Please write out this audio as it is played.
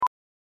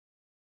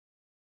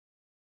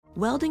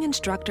Welding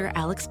instructor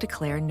Alex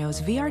DeClaire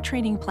knows VR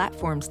training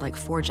platforms like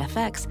Forge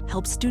FX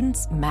help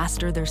students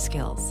master their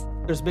skills.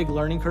 There's a big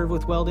learning curve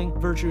with welding.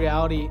 Virtual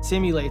reality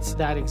simulates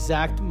that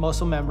exact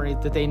muscle memory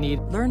that they need.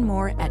 Learn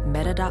more at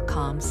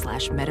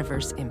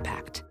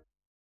meta.com/metaverseimpact.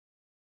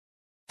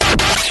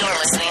 You're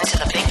listening to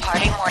the Big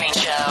Party Morning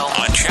Show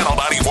on Channel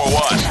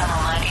 94.1. Channel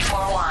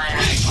 94.1.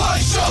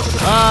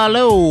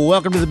 Hello,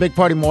 welcome to the Big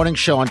Party Morning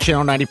Show on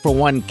Channel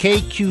 94.1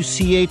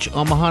 KQCH,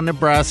 Omaha,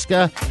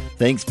 Nebraska.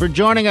 Thanks for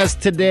joining us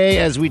today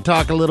as we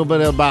talk a little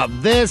bit about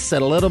this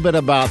and a little bit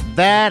about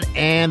that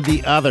and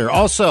the other.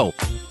 Also,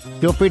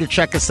 feel free to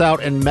check us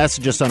out and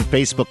message us on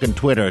Facebook and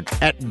Twitter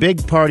at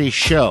Big Party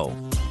Show.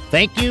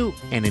 Thank you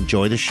and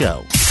enjoy the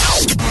show.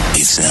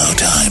 It's now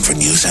time for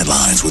news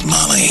headlines with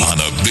Molly on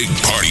the Big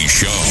Party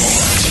Show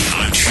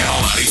on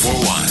Channel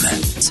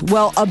 94.1.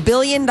 Well, $1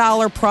 billion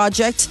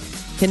project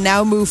can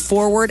now move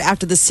forward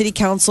after the city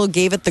council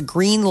gave it the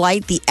green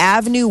light. The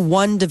Avenue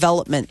 1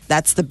 development,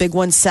 that's the big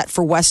one set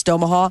for West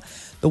Omaha.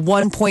 The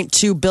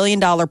 $1.2 billion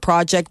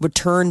project would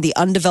turn the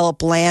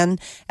undeveloped land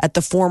at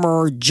the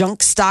former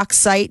junk stock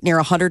site near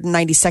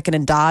 192nd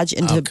and Dodge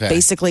into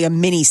basically a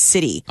mini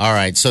city. All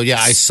right. So,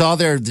 yeah, I saw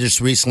they're just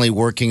recently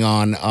working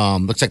on,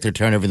 looks like they're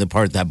tearing everything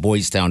apart, that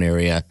Boys Town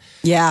area.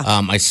 Yeah.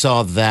 I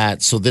saw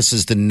that. So this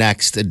is the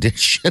next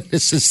edition.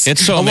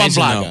 It's so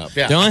amazing, though.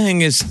 Yeah. The only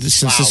thing is,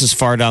 since this is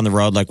far down the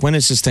road, like, when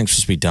is this thing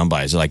supposed to be done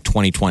by? Is it like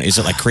 2020? Is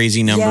it like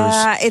crazy numbers?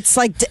 Yeah,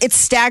 it's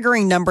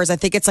staggering numbers. I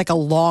think it's like a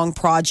long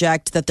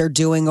project that they're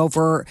doing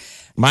over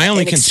my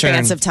only an concern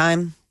expansive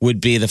time would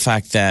be the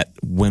fact that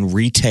when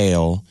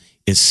retail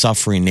is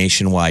suffering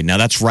nationwide, now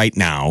that's right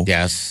now.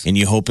 Yes. And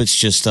you hope it's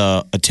just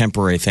a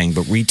temporary thing,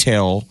 but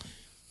retail,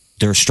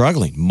 they're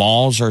struggling.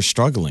 Malls are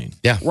struggling.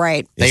 Yeah.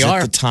 Right. Is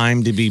it the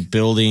time to be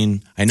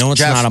building? I know it's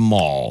not a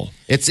mall.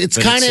 It's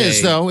kind of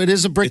is, though. It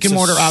is a brick and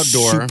mortar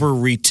outdoor. Super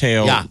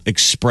retail,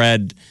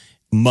 spread,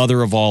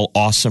 mother of all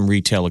awesome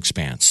retail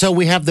expanse. So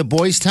we have the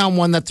Boys Town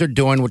one that they're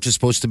doing, which is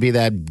supposed to be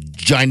that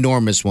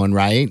ginormous one,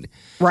 right?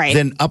 Right.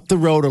 Then up the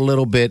road a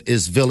little bit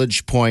is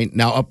Village Point.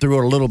 Now up the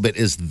road a little bit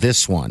is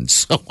this one.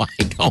 So I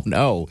don't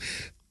know.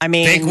 I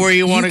mean, think where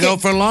you want to go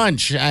for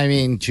lunch. I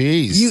mean,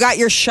 geez. You got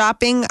your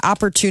shopping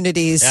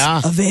opportunities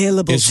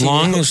available. As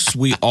long as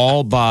we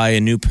all buy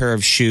a new pair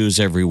of shoes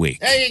every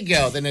week. There you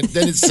go. Then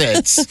it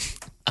sits.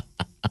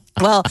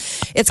 Well,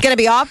 it's going to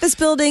be office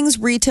buildings,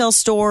 retail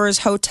stores,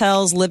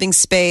 hotels, living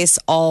space,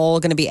 all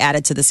going to be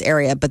added to this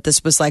area. But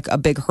this was like a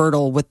big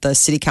hurdle with the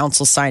city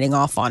council signing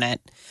off on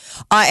it.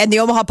 And the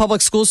Omaha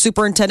Public Schools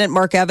Superintendent,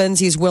 Mark Evans,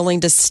 he's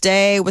willing to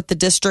stay with the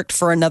district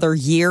for another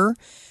year.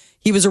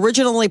 He was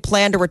originally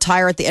planned to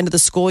retire at the end of the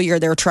school year.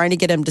 They were trying to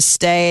get him to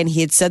stay, and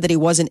he had said that he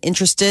wasn't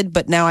interested,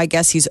 but now I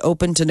guess he's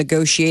open to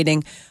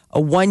negotiating a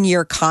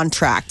 1-year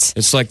contract.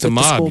 It's like the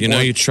mob.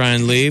 You try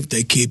and leave,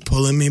 they keep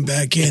pulling me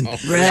back in.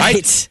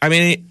 Right. I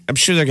mean, I'm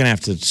sure they're going to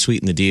have to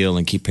sweeten the deal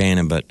and keep paying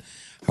him, but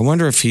I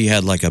wonder if he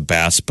had like a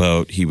bass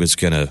boat, he was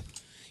going to,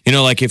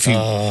 like if you,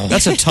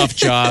 that's a tough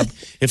job.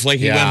 If like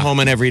he went home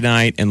and every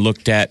night and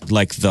looked at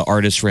like the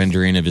artist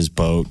rendering of his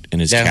boat and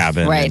his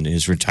cabin and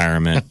his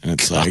retirement. And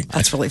it's like,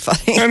 that's really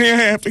funny. Honey, I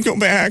have to go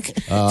back.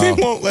 They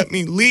won't let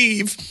me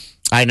leave.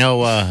 I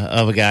know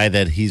of a guy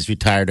that he's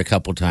retired a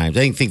couple times.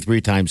 I think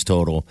 3 times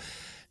total.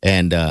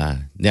 And now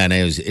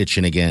he was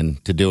itching again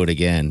to do it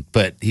again.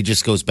 But he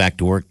just goes back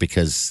to work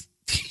because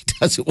he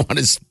doesn't want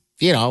to,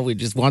 he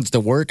just wants to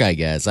work, I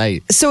guess.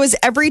 So is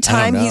every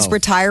time he's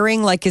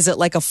retiring, like, is it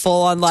like a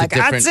full on, like,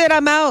 that's it,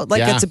 I'm out?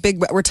 Like, it's a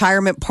big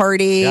retirement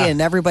party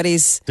and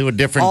everybody's do a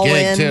different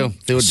gig, too.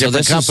 Do a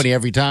different company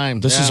every time.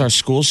 This is our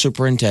school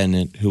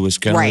superintendent who was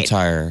going to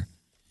retire.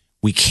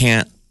 We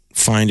can't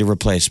find a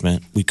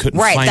replacement. We couldn't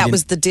find that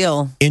was the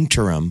deal.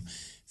 Interim.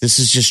 This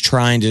is just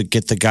trying to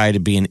get the guy to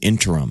be an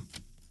interim.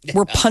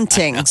 We're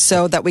punting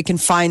so that we can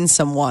find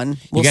someone.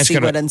 We'll see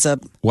what ends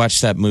up.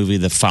 Watch that movie,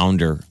 The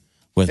Founder,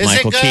 with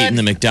Michael Keaton,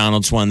 the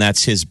McDonald's one.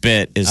 That's his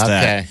bit, is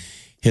that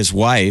his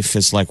wife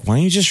is like, why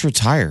don't you just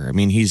retire? I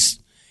mean, he's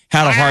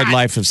had a hard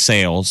life of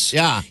sales.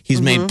 Yeah.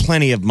 He's made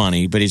plenty of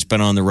money, but he's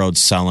been on the road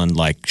selling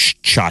like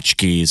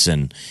tchotchkes,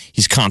 and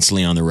he's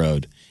constantly on the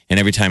road. And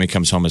every time he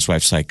comes home, his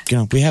wife's like,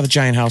 we have a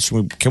giant house.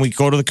 Can we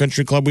go to the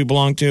country club we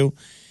belong to?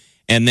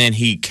 And then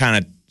he kind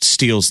of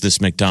steals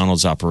this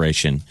McDonald's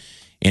operation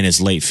in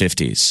his late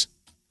 50s.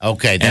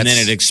 Okay. And then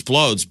it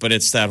explodes. But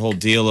it's that whole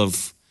deal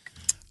of,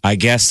 I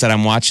guess that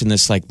I'm watching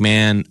this like,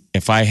 man,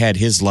 if I had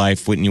his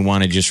life, wouldn't you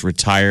want to just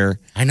retire?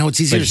 I know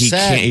it's easier to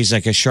say. He's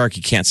like a shark.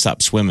 He can't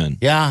stop swimming.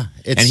 Yeah.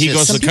 And he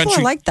goes to the country.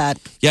 People are like that.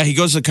 Yeah, he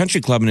goes to the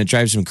country club and it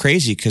drives him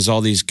crazy because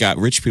all these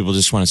rich people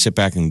just want to sit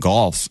back and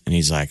golf. And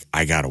he's like,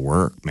 I got to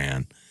work,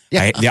 man.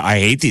 Yeah. I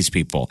hate these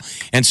people.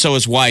 And so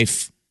his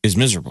wife is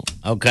miserable.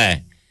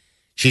 Okay.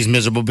 She's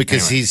miserable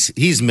because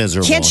he's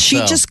miserable. Can't she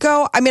just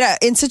go? I mean,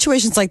 in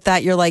situations like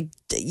that, you're like,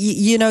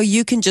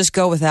 you can just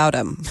go without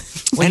him.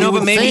 I know,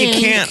 but maybe you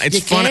can't. It's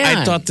fun.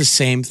 I thought the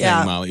same thing,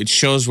 Molly. It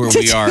shows where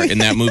we are in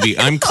that movie.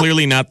 I'm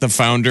clearly not the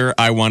founder.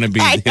 I want to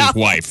be his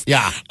wife.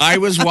 Yeah. I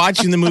was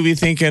watching the movie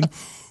thinking,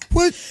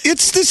 What?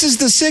 This is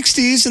the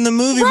 60s in the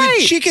movie, Right.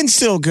 but she can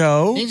still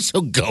go.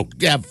 So go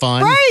have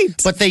fun. Right.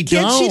 But they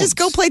Can't don't. she just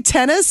go play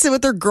tennis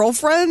with her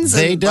girlfriends?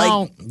 They and, like,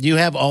 don't. You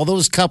have all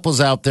those couples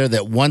out there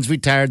that one's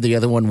retired, the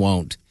other one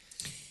won't.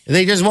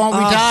 They just won't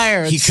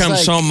retire. He It's comes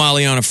like- home,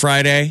 Molly, on a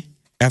Friday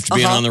after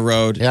being on the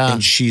road, Yeah.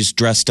 and she's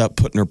dressed up,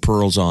 putting her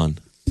pearls on,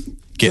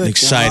 getting Good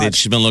excited. God.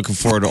 She's been looking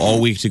forward to all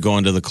week to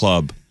going to the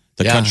club,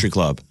 the Yeah. country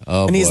club.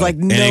 Oh, and he's boy. like,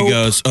 no. And he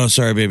goes, "Oh,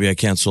 sorry, baby, I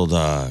canceled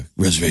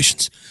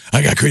reservations.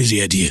 I got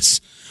crazy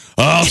ideas.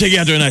 I'll take you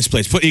out to a nice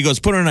place." He goes,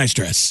 "Put on a nice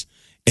dress,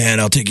 and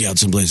I'll take you out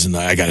someplace, and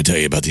I got to tell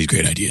you about these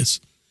great ideas."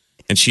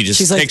 And she just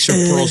She's like, takes her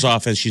pearls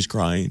off as she's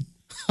crying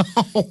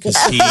because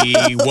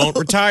he won't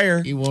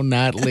retire. He will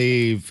not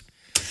leave.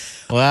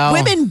 Well,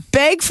 Women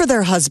beg for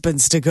their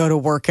husbands to go to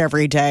work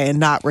every day and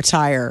not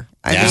retire.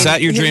 I mean, Is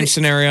that your dream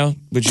scenario?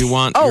 Would you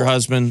want Oh. your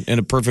husband in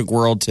a perfect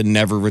world to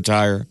never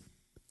retire?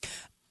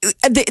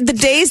 the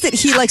days that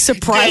he like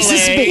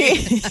surprises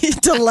me,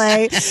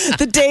 delay.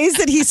 The days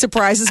that he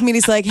surprises me, and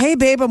he's like, "Hey,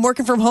 babe, I'm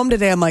working from home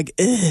today." I'm like,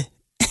 ugh.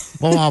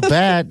 well, I'll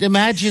bet.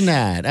 Imagine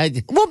that.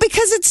 Well,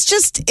 because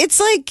it's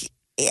like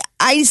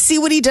I see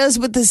what he does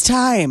with his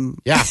time.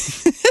 Yeah.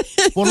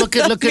 Well, look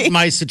at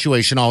my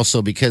situation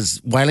also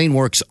because Wileen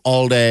works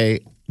all day.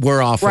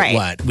 We're off Right. at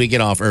what? We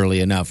get off early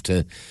enough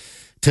to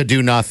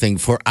do nothing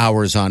for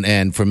hours on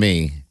end for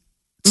me.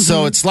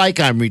 So it's like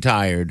I'm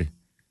retired.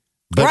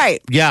 But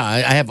Right. Yeah,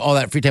 I have all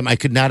that free time. I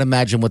could not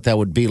imagine what that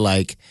would be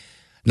like.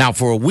 Now,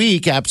 for a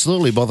week,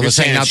 absolutely. Both of You're us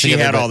hanging saying out she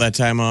together. had but- all that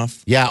time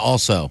off? Yeah,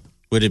 also.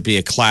 Would it be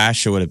a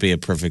clash or would it be a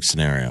perfect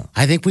scenario?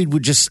 I think we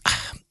would just.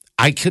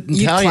 I couldn't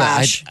You'd tell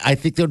clash. you. I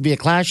think there would be a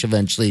clash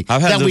eventually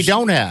I've had that we those-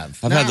 don't have.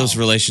 I've had now. those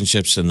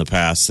relationships in the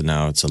past, and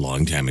now it's a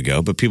long time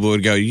ago. But people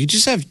would go, "You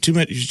just have too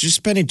much. You're just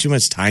spending too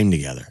much time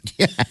together.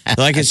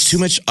 Like it's too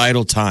much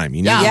idle time.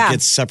 You need Yeah. to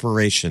get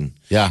separation."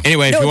 Yeah.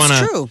 Anyway, if No, you it's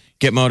want to true.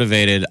 get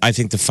motivated, I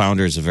think The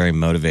Founder is a very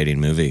motivating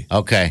movie.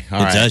 Okay,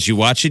 all It right. does. You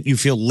watch it, you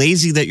feel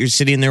lazy that you're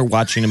sitting there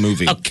watching a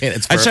movie. Okay,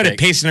 that's I started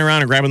perfect. pacing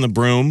around and grabbing the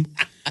broom.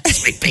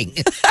 Sleeping.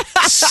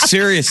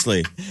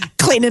 Seriously.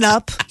 Cleaning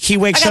up. He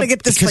wakes I gotta up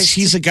get this because place-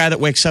 he's a guy that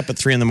wakes up at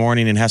 3 a.m.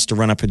 and has to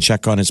run up and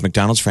check on his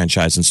McDonald's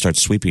franchise and start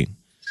sweeping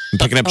and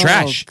picking up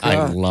trash. I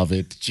love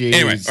it. Jeez.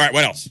 Anyway, all right,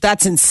 what else?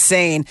 That's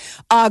insane.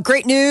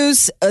 Great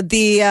news.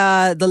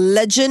 The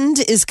legend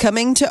is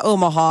coming to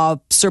Omaha.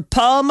 Sir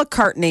Paul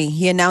McCartney,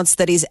 he announced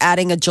that he's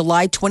adding a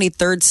July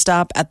 23rd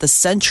stop at the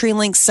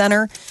CenturyLink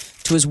Center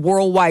to his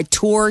worldwide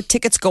tour.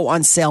 Tickets go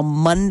on sale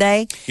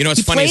Monday. You know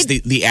what's funny is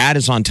the ad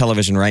is on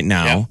television right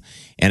now,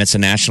 and it's a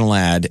national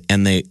ad,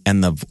 and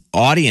the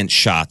audience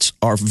shots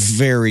are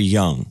very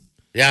young.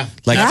 Yeah.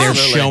 Like they're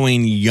absolutely.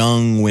 showing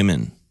young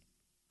women.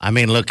 I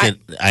mean, look at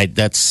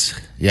that's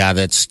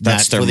That's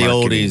not their for the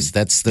marketing. oldies.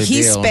 That's the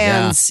He deal.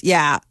 spans,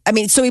 yeah. I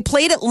mean, so he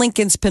played at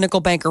Lincoln's Pinnacle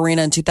Bank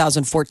Arena in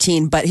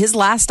 2014, but his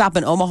last stop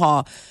in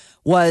Omaha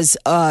was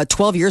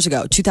 12 years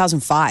ago,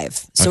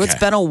 2005. So it's Okay.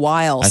 been a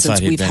while I since thought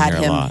he'd we've been had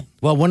here a him. lot.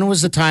 Well, when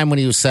was the time when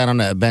he sat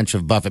on a bench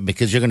of Buffett?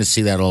 Because you're going to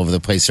see that all over the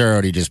place. They're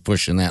already just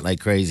pushing that like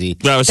crazy.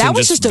 That was That him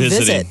was just a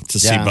visiting visit. to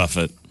see Yeah.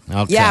 Buffett.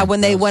 Okay. Yeah,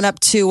 when they went up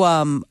to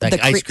That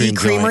the ice cream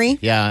creamery.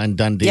 joint. Yeah, in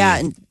Dundee.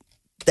 Yeah,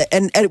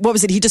 and what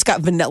was it? He just got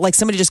vanilla. Like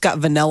somebody just got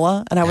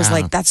vanilla, and I was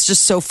like, "That's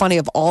just so funny."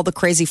 Of all the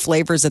crazy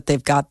flavors that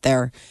they've got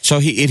there, So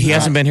he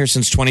hasn't been here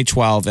since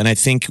 2012, and I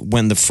think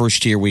when the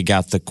first year we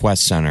got the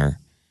Quest Center,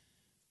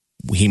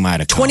 he might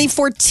have come.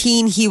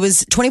 2014 he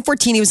was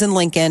in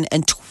Lincoln,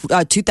 and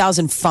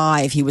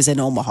 2005 he was in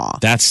Omaha.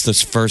 That's the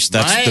first.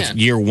 That's Man.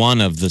 the year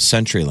one of the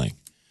CenturyLink.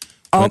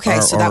 Okay,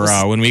 or, so that or,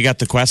 was when we got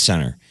the Quest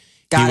Center,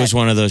 Got he was it.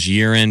 one of those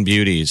year-end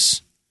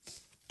beauties,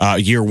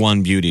 year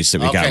one beauties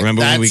that we got. Okay,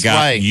 Remember when we that's got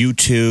right.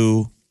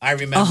 U2, I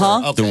remember.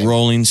 Okay. the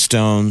Rolling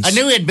Stones? I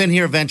knew he had been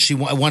here eventually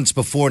once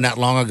before, not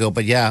long ago,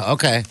 but yeah,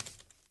 okay.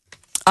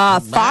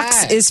 Fox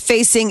Right. is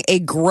facing a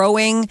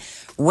growing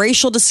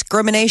racial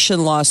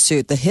discrimination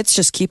lawsuit. The hits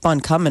just keep on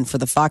coming for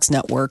the Fox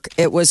network.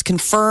 It was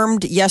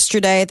confirmed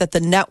yesterday that the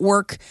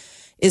network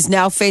is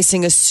now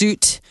facing a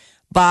suit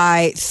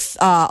by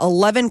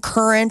 11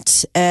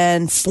 current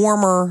and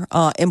former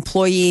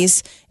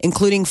employees,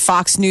 including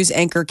Fox News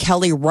anchor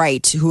Kelly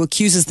Wright, who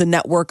accuses the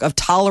network of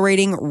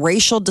tolerating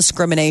racial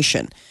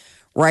discrimination.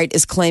 Wright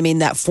is claiming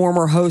that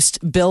former host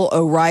Bill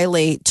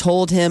O'Reilly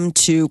told him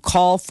to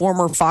call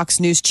former Fox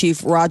News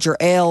chief Roger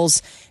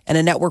Ailes and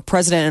a network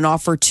president and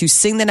offer to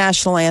sing the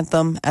national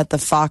anthem at the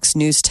Fox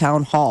News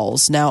town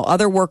halls. Now,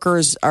 other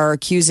workers are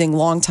accusing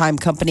longtime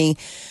company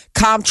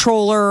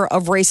comptroller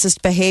of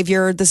racist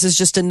behavior. This is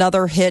just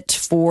another hit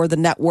for the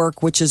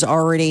network, which is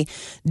already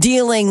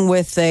dealing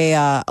with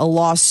a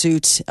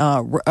lawsuit.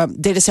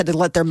 They just had to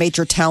let their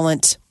major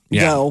talent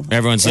go.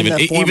 Everyone's in leaving.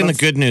 the form Even the of-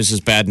 good news is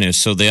bad news.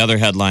 So the other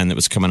headline that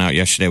was coming out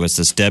yesterday was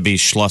this Debbie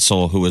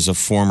Schlussel, who was a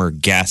former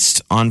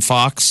guest on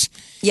Fox.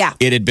 Yeah.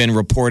 It had been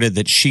reported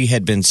that she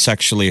had been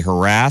sexually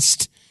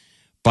harassed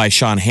by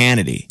Sean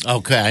Hannity.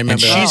 Okay, I And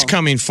remember. she's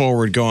coming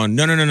forward going,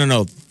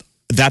 no.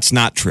 That's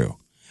not true.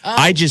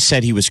 I just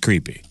said he was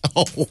creepy.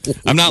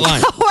 I'm not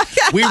lying.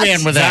 We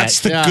ran with that. That's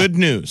the Yeah. good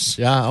news.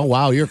 Yeah. Oh,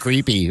 wow. You're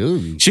creepy.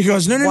 Ooh. She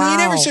goes, no, you Wow.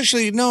 never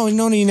sexually, no,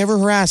 you never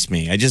harassed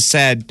me. I just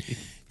said,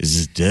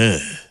 is it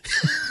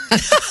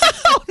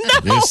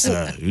This,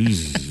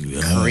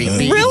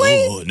 Creepy.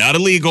 Really? not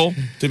illegal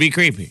to be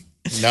creepy.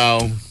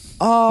 No.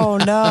 Oh,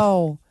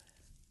 no.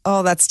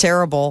 Oh, that's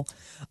terrible.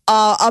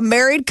 A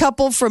married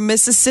couple from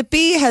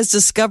Mississippi has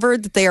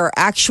discovered that they are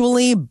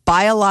actually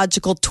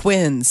biological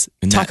twins.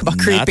 Isn't Talk that about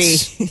creepy.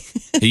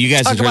 nuts? You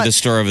guys Talk had heard about- the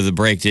story over the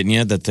break, didn't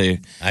you? That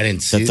I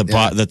didn't see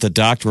that the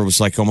doctor was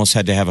like almost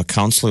had to have a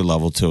counselor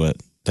level to it.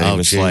 That he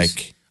was geez.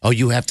 like, Oh,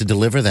 you have to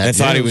deliver that. I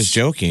thought he news. was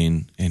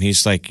joking, and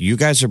he's like, you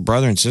guys are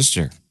brother and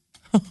sister.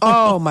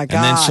 Oh, my gosh.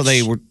 And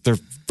then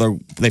so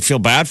they feel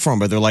bad for him,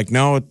 but they're like,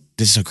 no,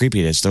 this is how creepy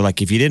it is. They're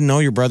like, if you didn't know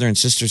your brother and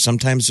sister,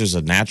 sometimes there's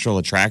a natural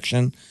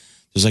attraction.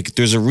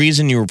 There's a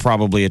reason you were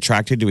probably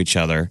attracted to each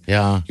other.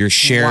 Yeah. You're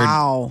shared.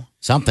 Wow.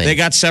 Something. They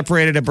got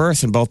separated at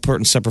birth and both put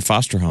in separate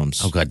foster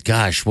homes. Oh, God.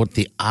 Gosh, what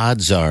the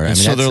odds are. And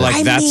so they're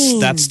like,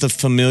 that's the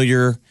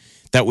familiar,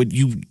 that would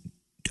you.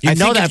 I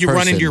know think that if you run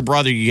person. into your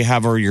brother,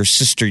 or your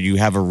sister, you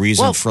have a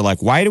reason Well, for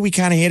like, why do we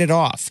kind of hit it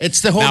off?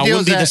 It's the whole now, deal it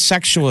would be is the that-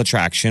 sexual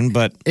attraction,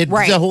 but It's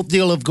Right. the whole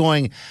deal of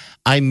going,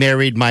 I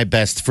married my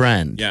best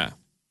friend. yeah.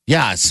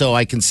 Yeah, so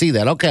I can see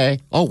that. Okay.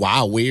 Oh,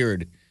 wow.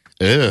 Weird.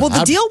 Ugh. Well,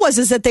 the deal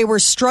is that they were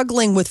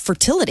struggling with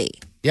fertility.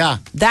 Yeah.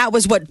 That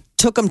was what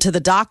took them to the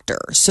doctor.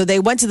 So they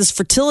went to this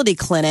fertility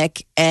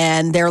clinic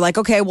and they're like,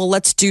 okay, well,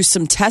 let's do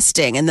some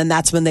testing. And then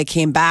that's when they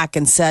came back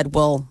and said,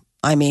 well,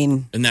 I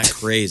mean, Isn't that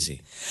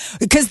crazy?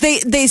 because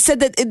they said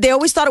that they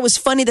always thought it was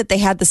funny that they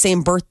had the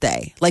same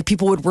birthday. Like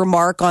people would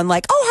remark on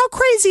like, oh, how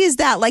crazy is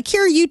that? Like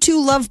here, you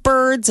two love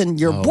birds and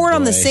you're born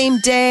on the boy. same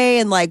day.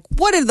 And like,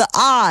 what are the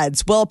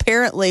odds? Well,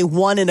 apparently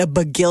 1 in a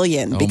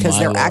bagillion because my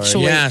they're Lord.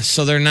 actually Yeah,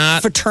 so they're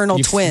not fraternal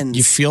twins.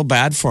 You feel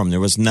bad for them. There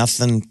was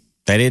nothing.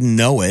 They didn't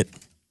know it.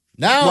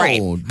 No.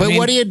 Right. But I mean,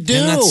 what do you do?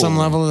 Isn't that some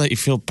level that you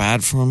feel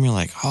bad for them? You're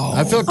like, oh,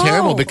 I feel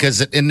terrible because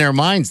in their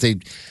minds,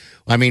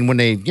 when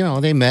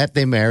they met,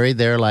 they married,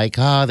 they're like,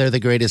 they're the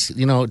greatest,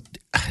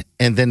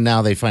 and then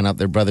now they find out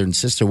they're brother and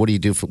sister. What do you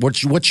do?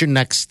 What's your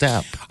next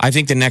step? I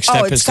think the next Oh,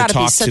 step it's is to gotta be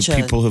talk such to a-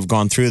 people who've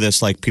gone through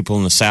this, like people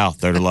in the South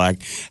that are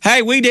like,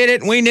 hey, we did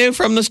it. And we knew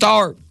from the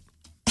start.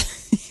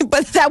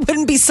 But that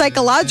wouldn't be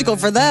psychological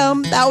for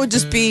them. That would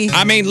just be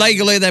I mean,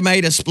 legally, they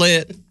made a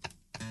split.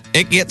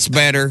 It gets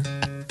better.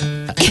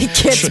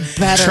 it gets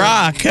better.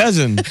 Try,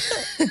 cousin.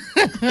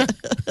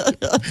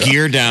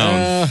 Gear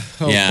down.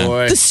 yeah.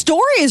 Boy. The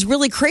story is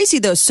really crazy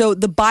though. So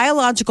the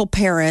biological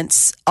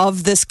parents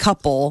of this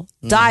couple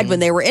died when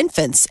they were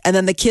infants and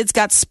then the kids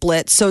got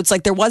split. So it's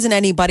like there wasn't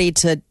anybody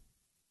to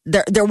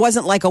there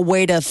wasn't like a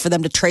way for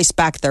them to trace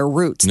back their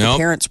roots. Nope. The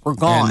parents were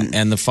gone.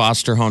 And the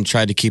foster home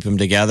tried to keep them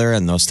together,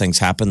 and those things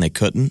happened. They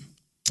couldn't.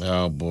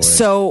 Oh, boy.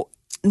 So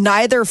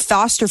neither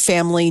foster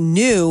family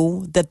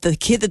knew that the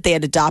kid that they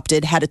had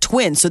adopted had a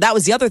twin. So that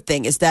was the other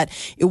thing is that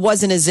it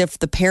wasn't as if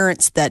the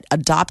parents that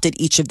adopted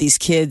each of these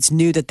kids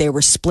knew that they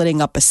were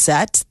splitting up a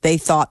set. They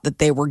thought that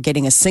they were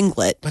getting a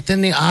singlet. But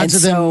then the odds And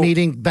of them so-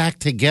 meeting back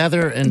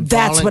together and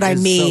That's falling what I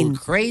is mean.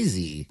 so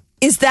crazy.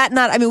 Is that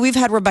not, I mean, we've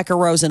had Rebecca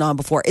Rosen on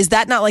before. Is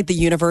that not like the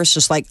universe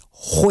just like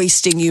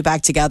hoisting you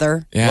back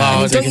together? Yeah, Well, I I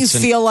think Don't you it's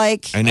feel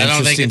like? an I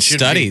don't think interesting it should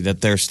study be. that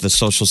there's the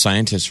social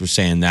scientists were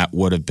saying that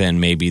would have been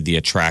maybe the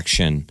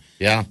attraction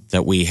Yeah.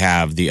 that we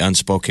have, the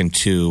unspoken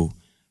to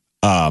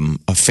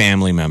a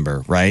family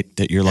member, right?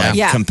 That you're like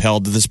Yeah.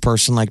 compelled to this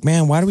person, like,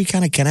 man, why do we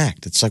kind of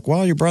connect? It's like,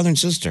 well, you're brother and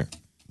sister.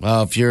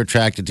 Well, if you're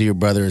attracted to your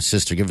brother or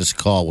sister, give us a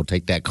call. We'll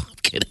take that call. I'm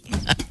kidding.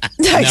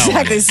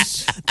 Exactly.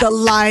 The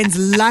lines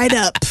light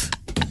up.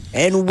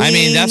 And we. I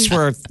mean, that's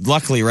where,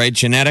 luckily, right?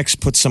 Genetics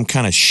put some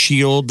kind of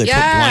shield. They put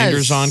Yes.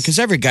 blinders on because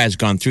every guy's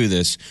gone through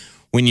this.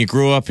 When you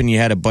grew up and you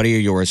had a buddy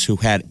of yours who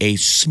had a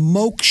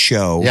smoke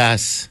show,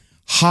 Yes.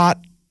 hot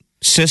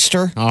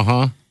sister,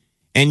 Uh-huh.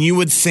 and you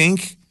would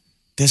think,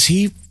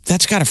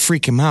 that's got to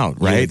freak him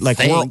out, right? would Like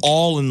think. we're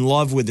all in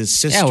love with his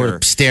sister. Yeah, we're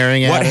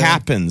staring at What her.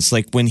 happens?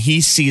 Like when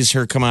he sees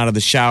her come out of the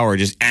shower,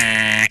 just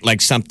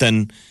like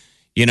something,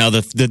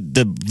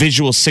 the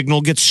visual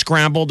signal gets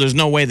scrambled. There's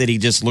no way that he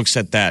just looks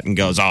at that and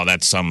goes, "Oh,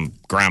 that's some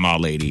grandma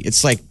lady."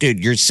 It's like,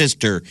 dude, your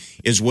sister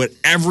is what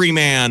every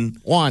man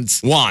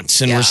Once.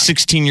 wants, and we're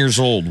 16 years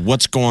old.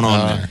 What's going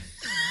on there?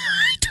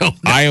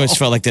 I always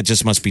felt like that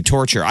just must be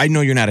torture. I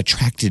know you're not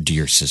attracted to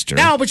your sister.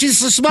 No, but she's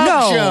a smoke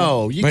No.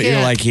 show. But you're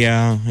can't- like,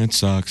 yeah, it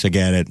sucks. I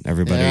get it.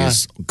 Everybody Yeah.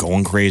 is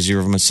going crazy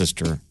over my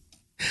sister.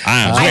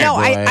 I don't know.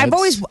 I know.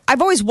 boy, I've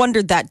always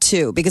wondered that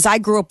too because I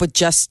grew up with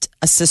just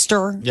a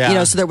sister.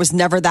 Yeah. So there was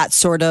never that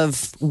sort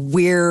of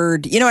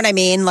weird. You know what I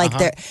mean? Like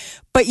there,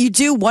 but you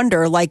do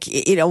wonder, like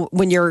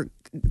when you're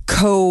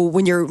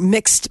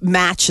mixed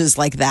matches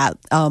like that,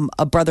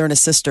 a brother and a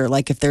sister.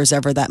 Like if there's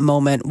ever that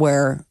moment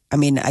where, I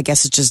mean, I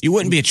guess it's just You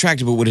wouldn't be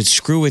attracted, but would it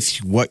screw with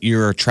what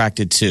you're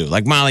attracted to?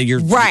 Like Molly,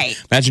 Right.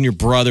 Imagine your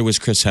brother was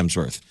Chris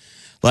Hemsworth.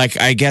 Like,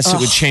 I guess it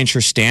would change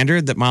her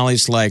standard that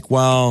Molly's like,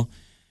 well,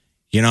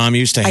 I'm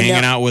used to hanging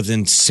out with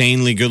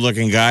insanely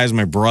good-looking guys.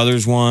 My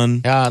brother's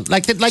one.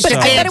 like the But I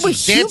bet it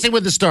was Dancing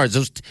with the Stars.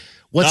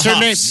 What's The her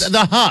name? Huffs.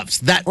 The Huffs.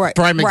 That Right,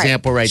 prime right.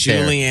 example right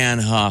there. Julianne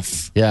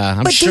Huff. Yeah,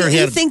 I'm But sure don't he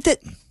you had. think that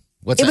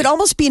What's it that? would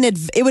almost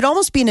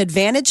be an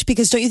advantage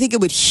because don't you think it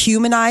would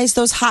humanize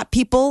those hot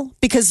people?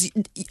 Because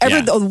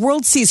the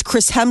world sees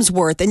Chris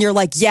Hemsworth and you're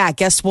like, yeah,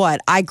 guess what?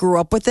 I grew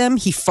up with him.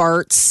 He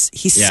farts.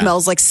 He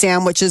smells like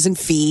sandwiches and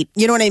feet.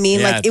 You know what I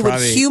mean? Yeah, like it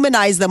probably- would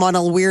humanize them on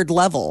a weird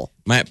level.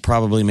 Might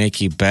probably make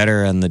you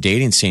better on the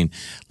dating scene.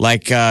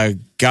 Like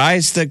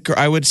guys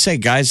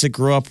that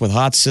grew up with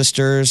hot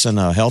sisters and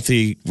a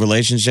healthy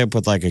relationship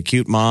with like a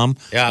cute mom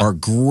are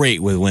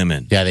great with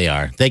women. Yeah, they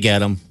are. They get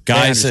them.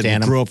 Guys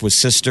that grew up with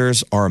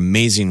sisters are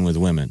amazing with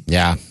women.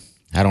 Yeah,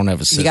 I don't have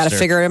a sister. You got to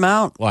figure him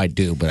out. Well, I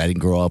do, but I didn't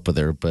grow up with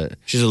her. But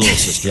She's a little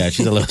sister. yeah,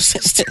 she's a little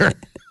sister.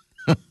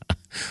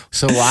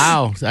 So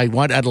wow,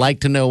 I'd like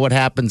to know what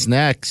happens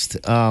next.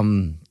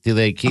 Do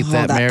they keep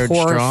that that marriage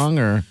poor- strong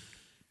or?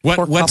 What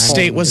couple.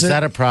 state was Is it?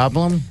 that a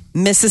problem?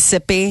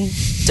 Mississippi,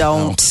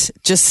 don't.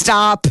 Just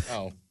stop.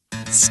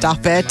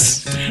 Stop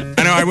it.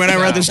 I know. When I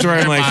read the story,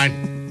 I'm like,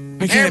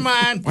 Never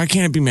mind. why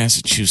can't it be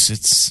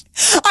Massachusetts?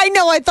 I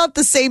know. I thought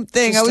the same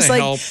thing. Just I was to like,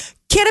 help.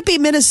 can't it be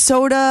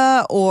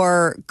Minnesota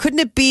or couldn't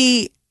it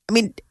be? I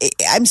mean,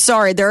 I'm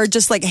sorry. There are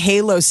just like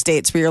halo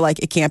states where you're like,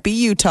 it can't be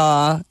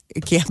Utah.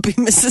 It can't be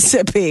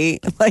Mississippi.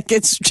 Like,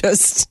 it's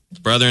just.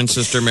 Brother and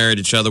sister married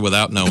each other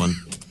without knowing.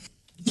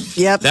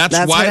 Yep. That's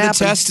what why the happened.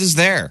 test is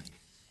there.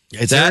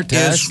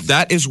 Test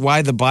That is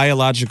why the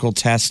biological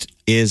test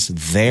is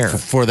there.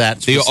 for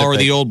that Or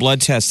the old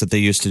blood test that they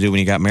used to do when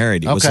you got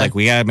married. It was Okay. like,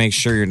 we got to make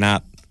sure you're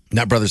not.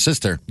 not brother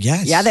sister.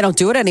 Yes. Yeah, they don't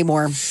do it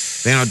anymore.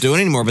 They don't do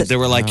it anymore, but they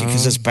were like,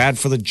 because it's bad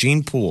for the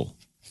gene pool.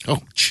 Oh,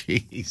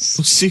 jeez.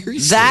 Seriously.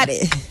 That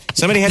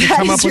Somebody had to that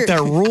come is up with your-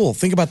 that rule.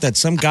 Think about that.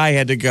 Some guy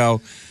had to go,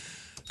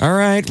 all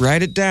right,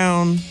 write it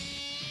down.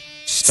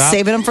 Stop.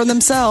 saving them for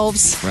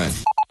themselves. Right.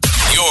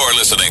 You're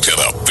listening to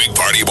the Big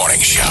Party Morning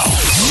Show.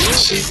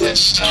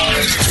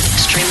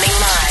 Streaming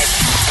live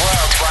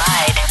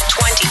worldwide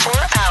 24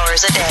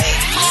 hours a day.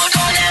 Log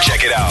on now.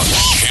 Check it out.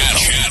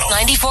 Channel.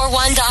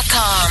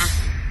 941.com.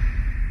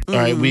 All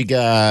right, we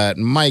got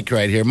Mike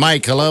right here.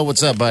 Mike, hello.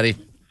 What's up, buddy?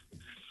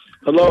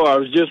 Hello, I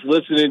was just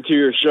listening to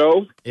your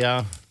show,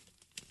 Yeah.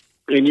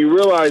 and you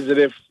realize that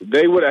if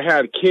they would have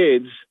had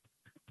kids,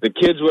 the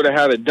kids would have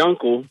had a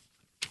dunkel,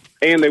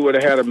 and they would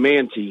have had a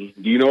manti.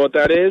 Do you know what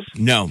that is?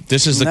 No,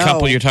 this is the No.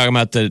 couple you're talking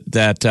about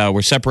that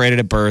were separated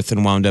at birth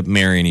and wound up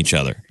marrying each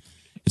other.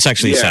 It's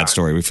actually a Yeah. sad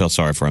story. We feel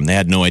sorry for them. They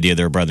had no idea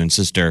they were brother and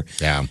sister.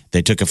 Yeah.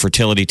 They took a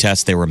fertility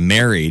test. They were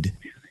married,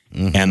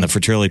 and the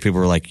fertility people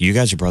were like, "You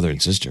guys are brother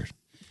and sister."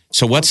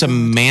 So what's a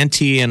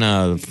manti and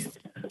a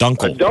A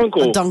dunkel?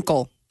 dunkel,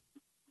 Dunkel.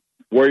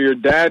 where your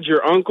dad's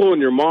your uncle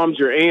and your mom's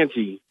your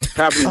auntie.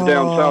 Happens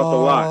down south a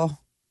lot.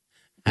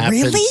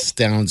 Happens Really?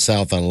 down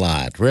south a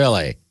lot.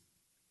 Really?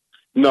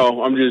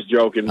 No, I'm just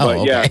joking. Oh, But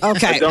okay. yeah,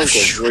 Okay. a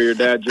dunkel, where your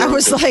dad's your I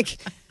was uncle. like,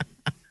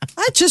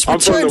 I just I'm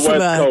from returned the from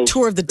West a Coast.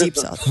 tour of the Deep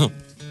South.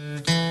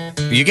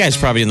 You guys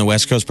probably in the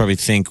West Coast probably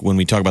think when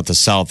we talk about the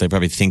South, they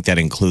probably think that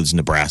includes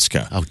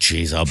Nebraska. Oh,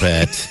 geez, I'll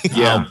bet.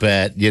 Yeah. I'll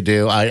bet you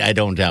do. I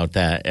don't doubt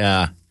that.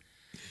 Yeah.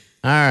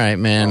 All right,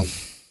 man.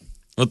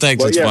 Well,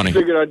 thanks. But It's yeah, funny.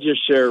 figured I'd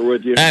just share it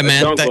with you. Hey,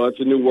 man, a dunkel, thank- that's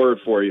a new word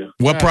for you.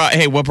 What brought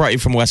you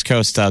from West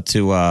Coast out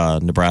to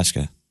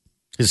Nebraska?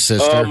 His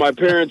sister. My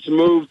parents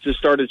moved to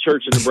start a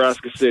church in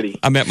Nebraska City.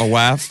 I met my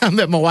wife. I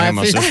met my wife. And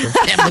my sister.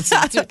 And my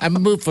sister. I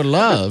moved for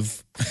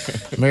love.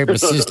 Married my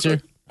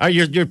sister. Oh,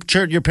 your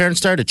church. Your parents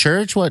started a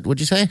church. What'd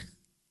you say?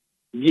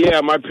 Yeah,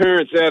 my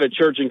parents had a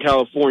church in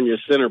California,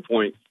 Center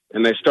Point,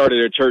 and they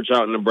started a church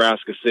out in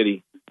Nebraska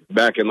City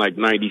back in like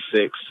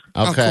 '96.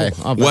 Okay.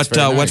 Oh, that's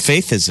very What nice.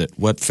 faith is it?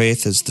 What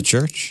faith is the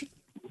church?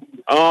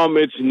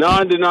 It's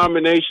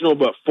non-denominational,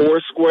 but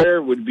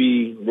Foursquare would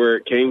be where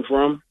it came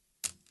from.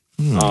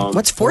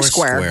 What's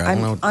Foursquare? Foursquare, I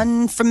don't know.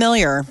 I'm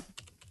unfamiliar.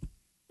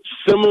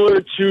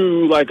 Similar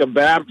to like a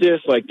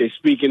Baptist, like they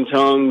speak in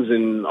tongues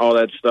and all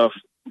that stuff.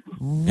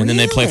 And then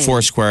they play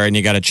Foursquare, and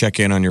you got to check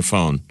in on your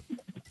phone.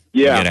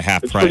 Yeah, You get a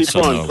half it's price pretty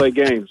on fun. the- Play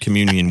games.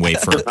 Communion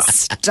wafer.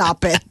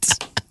 Stop it.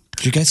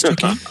 Did you guys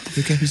check in?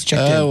 You guys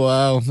checked in? Oh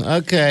wow.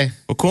 Okay.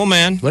 Well, cool,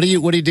 man. What do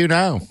you do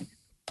now?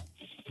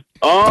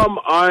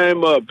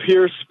 I'm a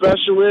peer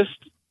specialist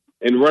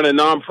and run a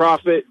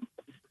nonprofit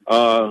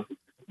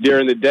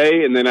during the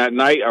day, and then at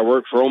night I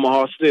work for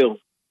Omaha Steel.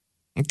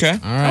 Okay. All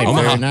right.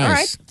 Omaha. Very nice. All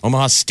right.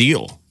 Omaha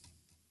Steel.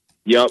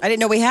 Yep. I didn't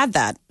know we had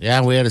that.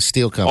 Yeah, we had a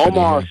steel company.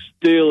 Omaha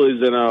Steel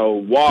is in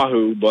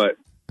Wahoo, but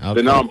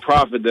Okay. the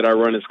nonprofit that I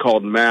run is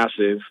called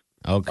Massive.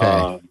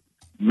 Okay.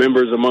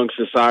 Members among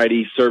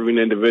society, serving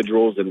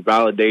individuals, and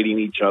validating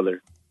each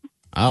other.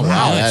 Oh,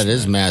 wow. That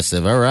is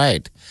massive. All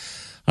right.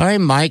 All right,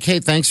 Mike. Hey,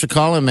 thanks for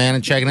calling, man,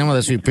 and checking in with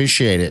us. We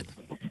appreciate it.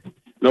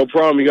 No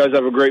problem. You guys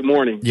have a great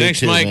morning. You Thanks,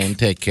 too, Mike. man.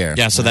 Take care.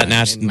 Yeah, so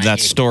that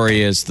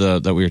story is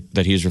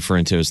that he's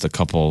referring to is the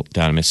couple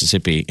down in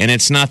Mississippi, and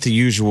it's not the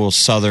usual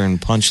Southern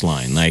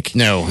punchline. Like,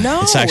 No.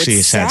 No, it's actually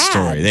it's a sad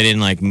story. They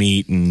didn't like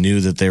meet and knew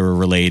that they were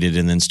related,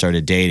 and then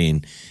started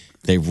dating.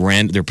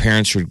 Their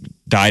parents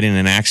died in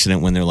an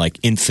accident when they're like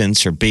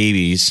infants or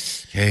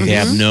babies. They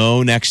have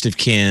no next of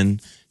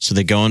kin. So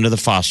they go into the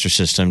foster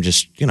system,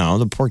 just,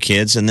 the poor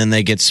kids, and then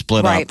they get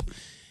split up.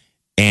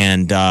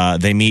 And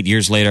they meet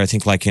years later, I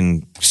think like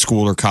in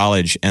school or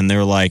college, and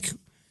they're like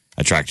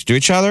attracted to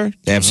each other.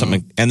 They have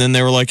something. And then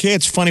they were like, hey,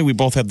 it's funny. We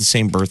both have the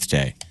same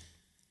birthday.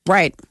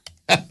 Right.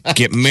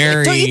 Get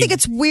married. Don't you think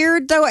it's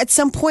weird, though? At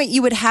some point,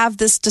 you would have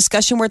this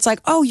discussion where it's like,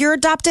 oh, you're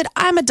adopted,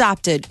 I'm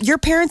adopted. Your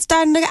parents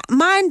died, and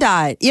mine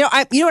died. You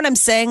know what I'm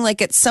saying?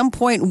 Like, at some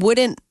point,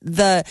 wouldn't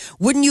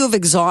you have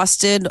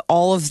exhausted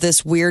all of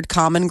this weird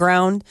common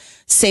ground?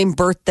 Same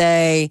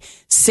birthday,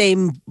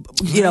 same,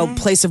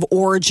 place of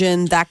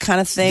origin, that kind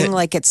of thing.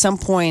 Like, at some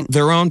point,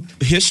 their own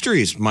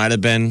histories might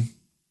have been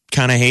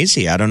kind of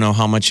hazy. I don't know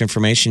how much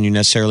information you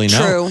necessarily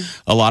know. True.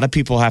 A lot of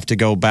people have to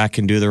go back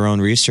and do their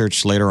own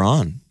research later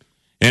on.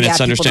 And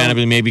it's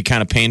understandably maybe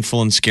kind of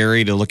painful and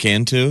scary to look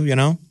into,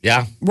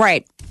 Yeah.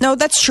 Right. No,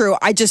 that's true.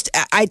 I just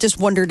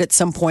wondered at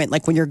some point,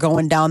 like when you're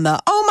going down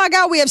oh my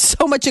God, we have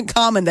so much in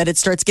common that it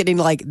starts getting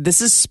like, this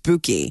is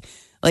spooky.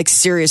 Like,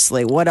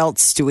 seriously, what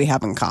else do we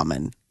have in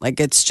common? Like,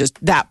 it's just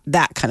that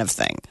kind of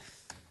thing.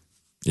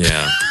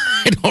 Yeah.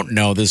 I don't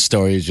know. This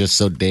story is just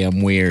so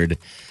damn weird.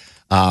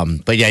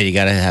 But yeah, you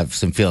got to have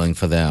some feeling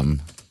for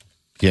them.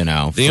 The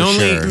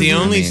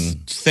only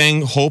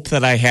hope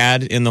that I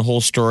had in the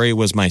whole story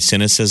was my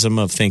cynicism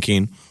of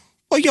thinking,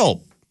 well,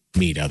 you'll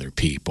meet other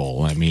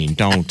people. I mean,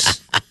 don't.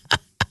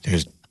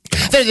 There's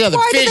other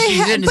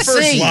fishies in the sea.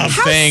 First love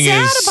thing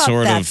is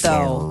sort of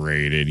though?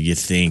 overrated. You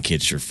think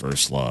it's your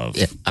first love,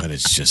 but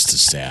it's just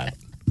as sad.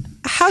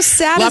 How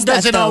sad love is that,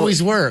 doesn't though?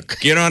 always work.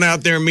 Get on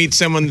out there and meet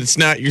someone that's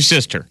not your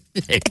sister.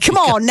 Come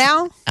on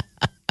now.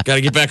 Got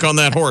to get back on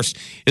that horse.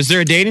 Is there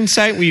a dating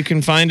site where you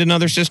can find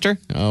another sister?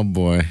 Oh,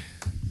 boy.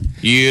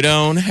 You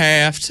don't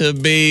have to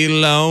be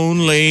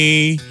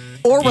lonely.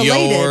 Or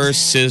related.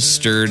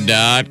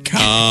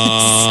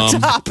 Yoursister.com.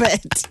 Stop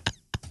it.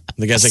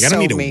 The guy's like, I don't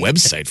need a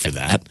website for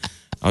that.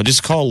 I'll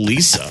just call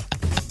Lisa.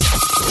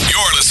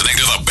 You're listening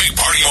to the Big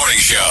Party Morning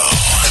Show.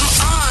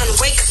 Come on,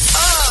 wake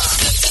up.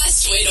 The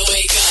best way to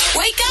wake up.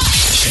 Wake up.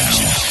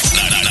 Channel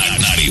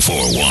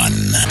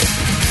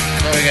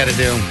 94.1. What we got to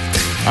do?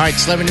 All right,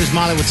 Celebrity News.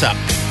 Molly, what's up?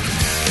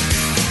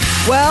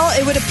 Well,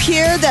 it would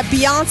appear that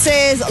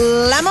Beyonce's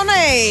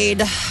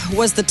Lemonade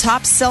was the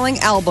top-selling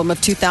album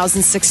of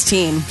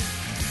 2016.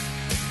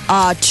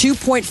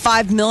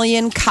 2.5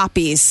 million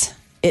copies.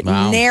 It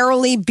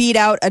narrowly beat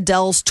out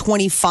Adele's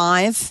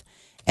 25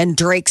 and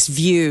Drake's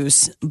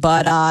Views.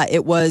 But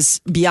it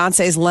was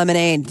Beyonce's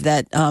Lemonade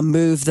that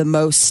moved the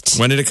most.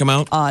 When did it come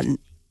out?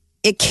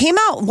 It came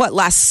out,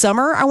 last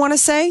summer, I want to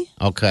say?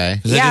 Okay.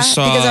 Yeah, because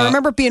I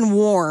remember it being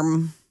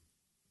warm.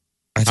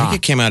 I think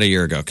it came out a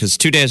year ago because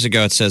 2 days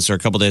ago it says, or a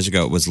couple days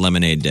ago, it was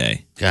Lemonade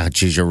Day. God,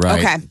 geez, you're right.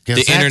 Okay.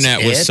 The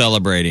internet was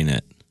celebrating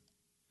it.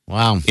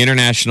 Wow.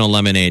 International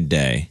Lemonade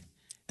Day.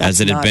 That's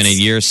as it had been a nuts.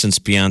 year since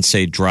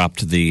Beyonce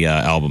dropped the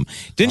album.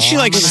 Didn't she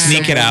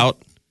sneak it out?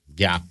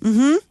 Yeah.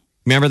 Mm-hmm.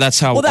 Remember, that's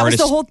how Well, that was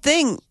artists the whole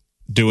thing.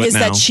 do it is now.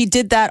 that she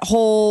did that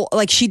whole,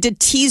 she did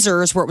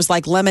teasers where it was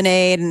like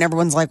Lemonade and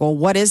everyone's like, well,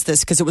 what is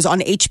this? Because it was on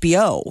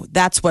HBO.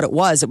 That's what it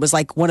was. It was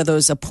like one of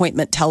those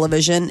appointment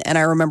television. And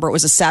I remember it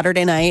was a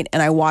Saturday night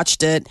and I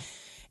watched it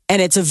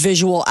and it's a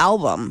visual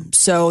album.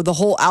 So the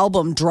whole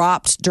album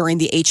dropped during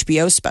the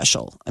HBO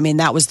special. I mean,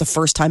 that was the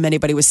first time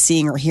anybody was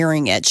seeing or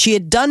hearing it. She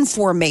had done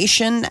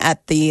Formation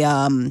at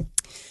the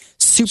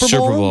Super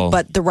Bowl,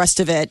 but the rest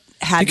of it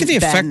hadn't Think of the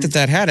been. effect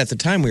that had at the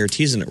time. We were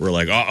teasing it. We're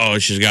like, uh-oh,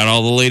 she's got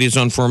all the ladies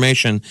on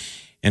Formation.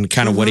 And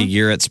kind of what a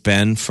year it's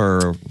been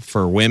for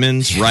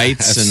women's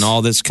rights and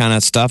all this kind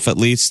of stuff, at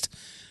least.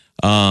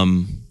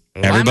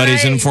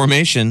 Everybody's in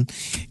Formation.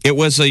 It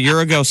was a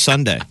year ago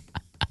Sunday.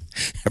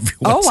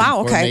 Oh,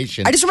 wow. Okay.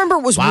 I just remember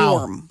it was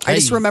warm. I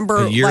just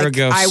remember A year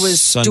ago I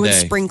was doing Sunday.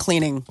 spring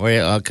cleaning.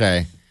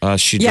 Okay.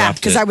 She Yeah, dropped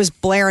because it. I was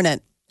blaring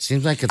it.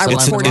 Seems like it's I a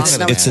lot recorded longer it.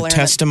 than It's a that.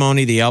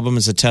 testimony. The album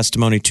is a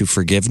testimony to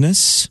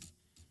forgiveness,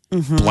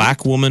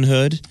 black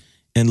womanhood,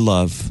 and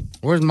love.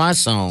 Where's my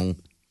song?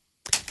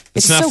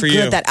 It's not so for good.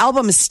 you. That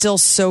album is still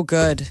so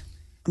good.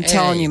 I'm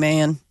telling you,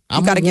 man. You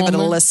I'm got to a give it a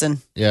woman.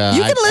 listen. Yeah,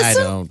 You can I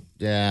listen. don't.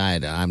 Yeah,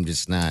 I'm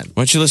just not. Why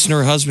don't you listen to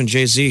her husband,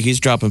 Jay-Z? He's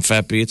dropping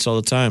fat beats all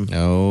the time.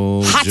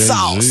 Oh, Hot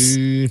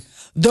Jay-Z.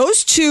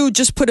 Those two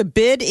just put a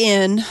bid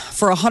in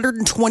for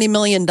 $120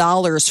 million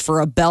for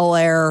a Bel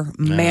Air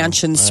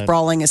mansion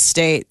sprawling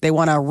estate. They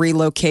want to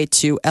relocate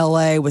to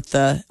LA when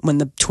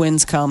the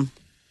twins come.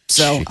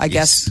 So I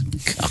guess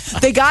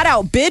they got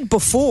outbid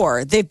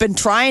before. They've been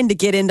trying to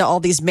get into all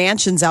these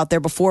mansions out there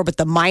before, but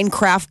the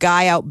Minecraft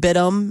guy outbid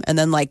them. And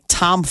then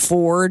Tom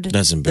Ford,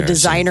 That's the embarrassing.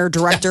 designer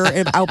director,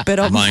 outbid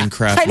them.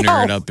 Minecraft I know.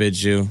 nerd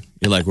outbids you.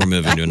 You're like, we're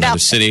moving to another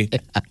city.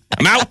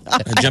 I'm out.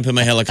 I jump in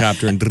my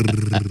helicopter and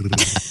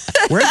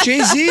where'd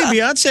Jay-Z and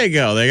Beyonce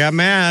go? They got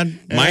mad.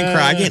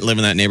 Minecraft. I can't live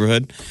in that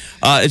neighborhood.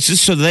 It's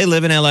just so they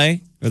live in LA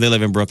or they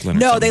live in Brooklyn? Or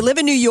No, something? they live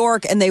in New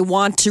York and they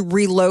want to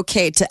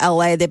relocate to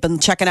LA. They've been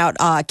checking out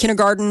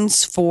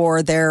kindergartens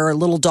for their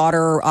little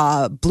daughter,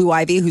 Blue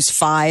Ivy, who's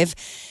 5.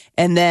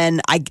 And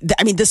then, I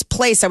mean, this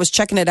place, I was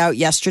checking it out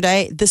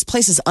yesterday. This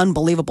place is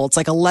unbelievable. It's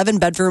like 11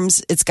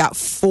 bedrooms. It's got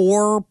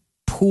 4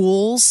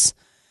 pools.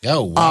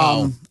 Oh,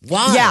 wow.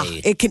 Why? Yeah,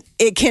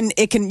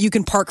 you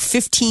can park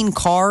 15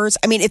 cars.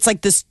 I mean, it's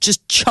like this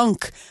just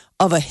chunk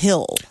of a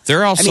hill.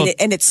 They're also,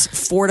 and it's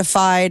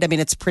fortified. I mean,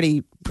 it's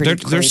pretty they're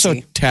crazy. so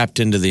tapped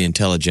into the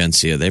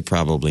intelligentsia. They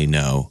probably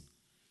know.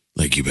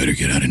 Like, you better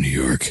get out of New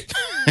York.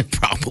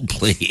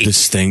 Probably.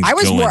 This thing's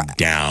going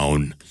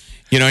down.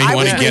 You know, you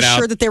want to get out.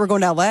 I was reassured that they were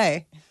going to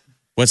L.A.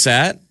 What's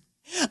that?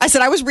 I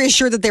said I was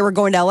reassured that they were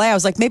going to L.A. I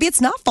was like, maybe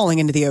it's not falling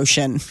into the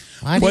ocean.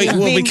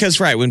 Because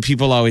when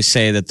people always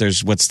say that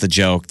there's what's the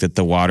joke that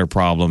the water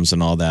problems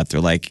and all that, they're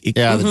like, the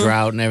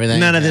drought and everything.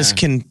 None of this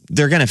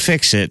they're going to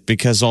fix it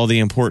because all the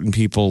important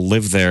people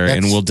live there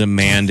and will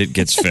demand it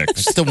gets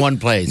fixed. It's the one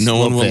place. No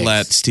one will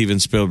let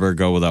Steven Spielberg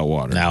go without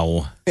water.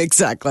 No.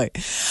 Exactly.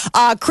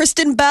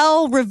 Kristen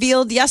Bell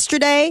revealed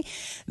yesterday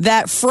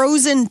that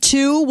Frozen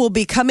 2 will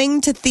be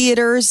coming to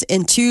theaters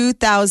in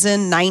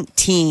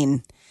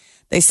 2019.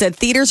 They said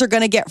theaters are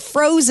going to get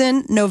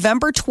Frozen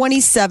November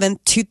 27th,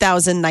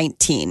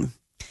 2019.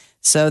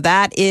 So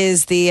that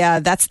is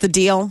that's the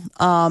deal.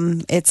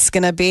 It's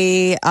going to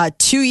be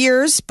 2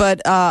 years,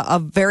 but a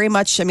very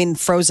much. I mean,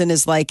 Frozen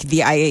is like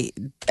a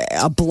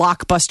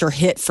blockbuster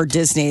hit for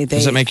Disney.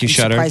 Does it make you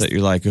shudder that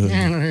you're like,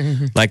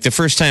 like the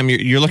first time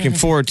you're looking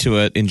forward to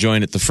it,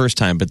 enjoying it the first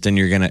time, but then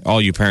all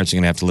you parents are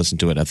gonna have to listen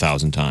to it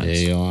 1,000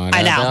 times.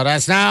 I know. Build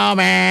a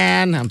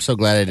snowman. I'm so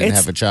glad I didn't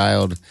have a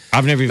child.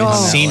 I've never even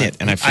seen it,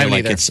 and I feel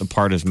like it's a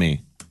part of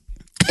me.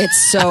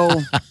 It's so.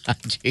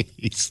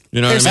 Jeez.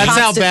 You know what I mean? That's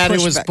how bad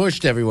it was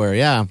pushed everywhere.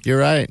 Yeah, you're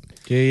right.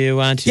 Do you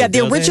want to? Yeah,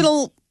 the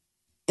original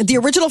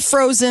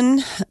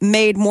Frozen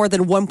made more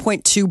than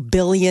 $1.2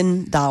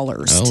 billion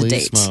to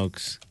date.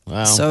 Smokes.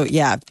 Wow. So,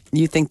 yeah,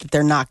 you think that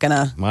they're not going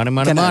to...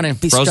 Money.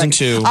 Frozen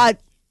 2.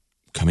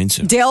 Coming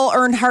soon. Dale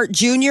Earnhardt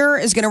Jr.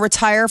 is going to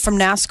retire from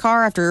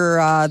NASCAR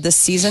after this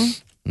season.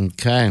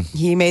 Okay.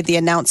 He made the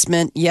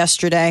announcement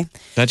yesterday.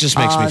 That just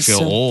makes me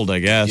feel old, I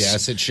guess.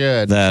 Yes, it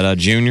should. That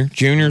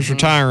Junior's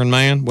retiring,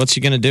 man. What's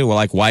he going to do? Well,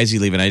 like, why is he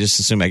leaving? I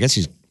guess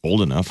he's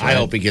old enough. Right? I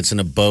hope he gets in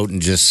a boat and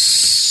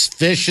just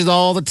fishes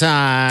all the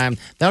time.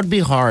 That would be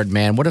hard,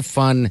 man. What a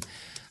fun.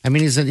 I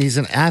mean, he's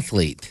an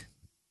athlete,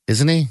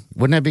 isn't he?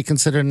 Wouldn't that be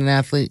considered an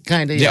athlete?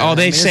 Kind of. Yeah. Oh,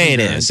 they say it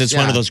is. It's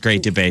one of those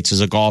great debates. Is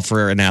a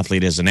golfer an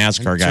athlete? Is a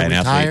NASCAR guy an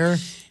athlete?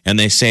 And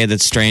they say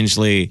that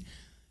strangely,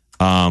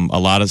 a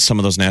lot of some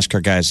of those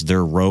NASCAR guys,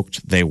 they're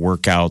roped. They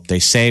work out. They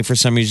say for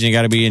some reason you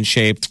got to be in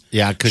shape.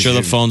 Yeah, because sure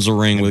the phones will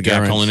ring with a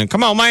guy calling in.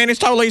 Come on, man, it's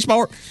totally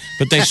sport.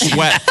 But they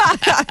sweat.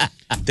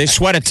 They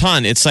sweat a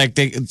ton. It's like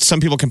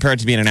some people compare it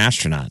to being an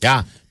astronaut.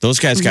 Yeah, those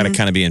guys got to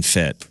kind of be in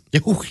fit.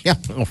 Yeah,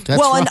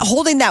 and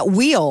holding that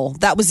wheel,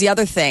 that was the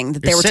other thing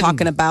that they were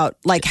talking about,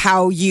 like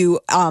how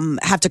you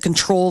have to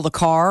control the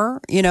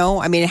car. You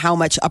know, I mean, how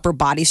much upper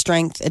body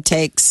strength it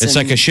takes. It's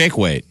like a shake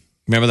weight.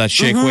 Remember that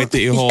shake weight that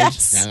you hold?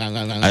 Yes.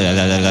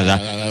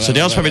 So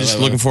Dale's probably just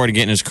looking forward to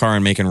getting in his car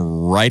and making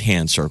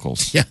right-hand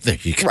circles. Yeah, there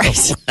you go.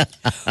 Right.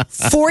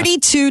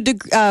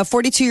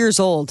 42 years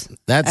old.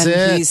 That's and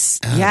it.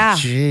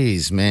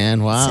 Jeez,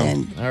 man. Wow. All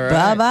right.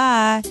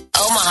 Bye-bye.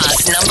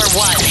 Omaha's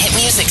 #1 hit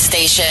music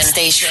station.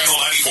 Channel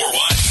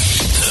 94.1.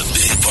 The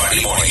Big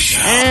Party Morning Show.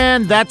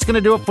 And that's going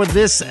to do it for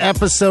this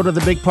episode of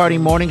the Big Party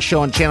Morning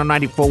Show on Channel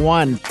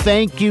 94.1.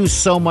 Thank you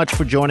so much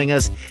for joining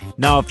us.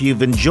 Now, if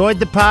you've enjoyed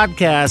the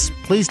podcast,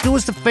 please do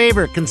us a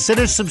favor.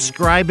 Consider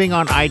subscribing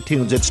on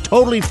iTunes. It's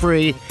totally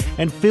free,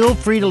 and feel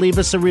free to leave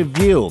us a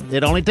review.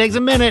 It only takes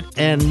a minute,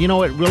 and,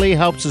 it really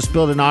helps us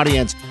build an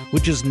audience,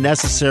 which is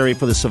necessary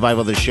for the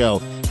survival of the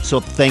show. So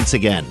thanks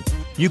again.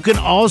 You can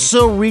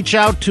also reach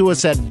out to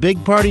us at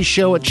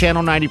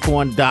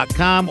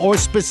bigpartyshow@channel941.com, or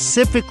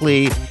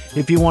specifically,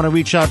 if you want to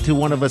reach out to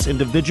one of us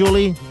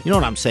individually, you know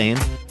what I'm saying,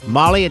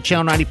 Molly at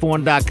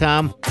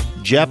channel941.com,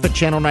 Jeff at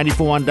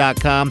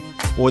channel941.com,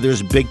 or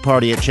there's Big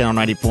Party at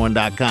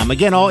channel941.com.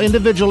 Again, all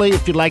individually,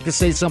 if you'd like to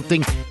say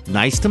something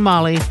nice to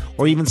Molly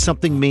or even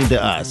something mean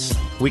to us,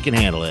 we can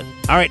handle it.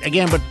 All right,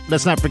 again, but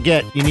let's not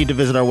forget, you need to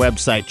visit our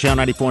website,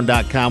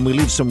 channel941.com. We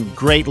leave some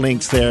great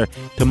links there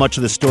to much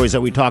of the stories that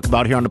we talk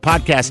about here on the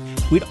podcast.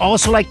 We'd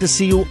also like to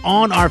see you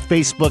on our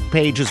Facebook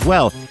page as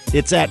well.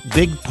 It's at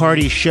Big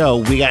Party Show.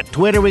 We got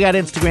Twitter, we got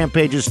Instagram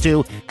pages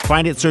too.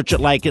 Find it, search it,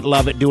 like it,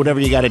 love it, do whatever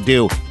you got to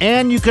do.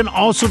 And you can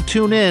also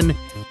tune in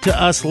to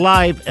us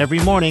live every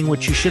morning,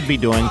 which you should be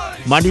doing,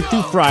 Monday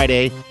through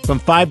Friday from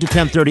 5 to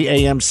 10:30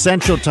 a.m.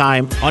 Central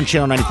Time on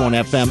Channel 94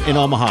 FM in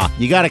Omaha.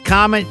 You got a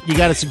comment, you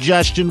got a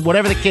suggestion,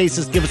 whatever the case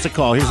is, give us a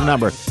call. Here's the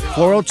number,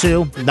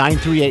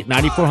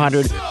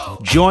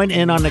 402-938-9400. Join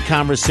in on the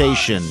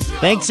conversation.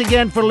 Thanks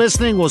again for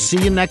listening. We'll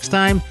see you next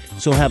time.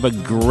 So have a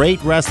great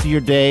rest of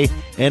your day.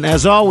 And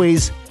as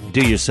always,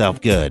 do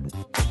yourself good.